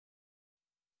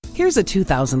Here's a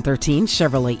 2013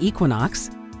 Chevrolet Equinox.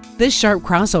 This sharp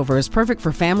crossover is perfect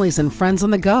for families and friends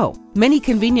on the go. Many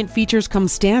convenient features come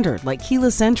standard, like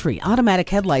keyless entry, automatic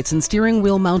headlights, and steering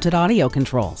wheel mounted audio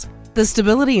controls. The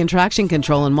stability and traction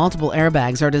control and multiple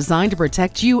airbags are designed to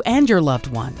protect you and your loved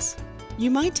ones.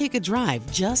 You might take a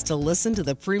drive just to listen to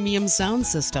the premium sound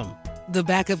system. The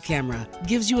backup camera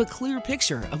gives you a clear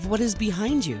picture of what is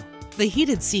behind you. The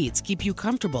heated seats keep you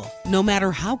comfortable, no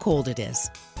matter how cold it is.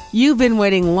 You've been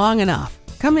waiting long enough.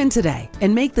 Come in today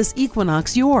and make this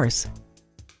Equinox yours.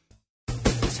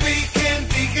 Speaking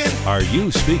Deacon. Are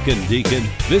you speaking Deacon?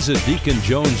 Visit Deacon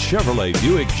Jones Chevrolet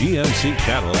Buick GMC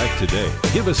Cadillac today.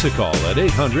 Give us a call at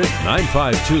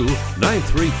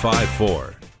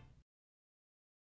 800-952-9354.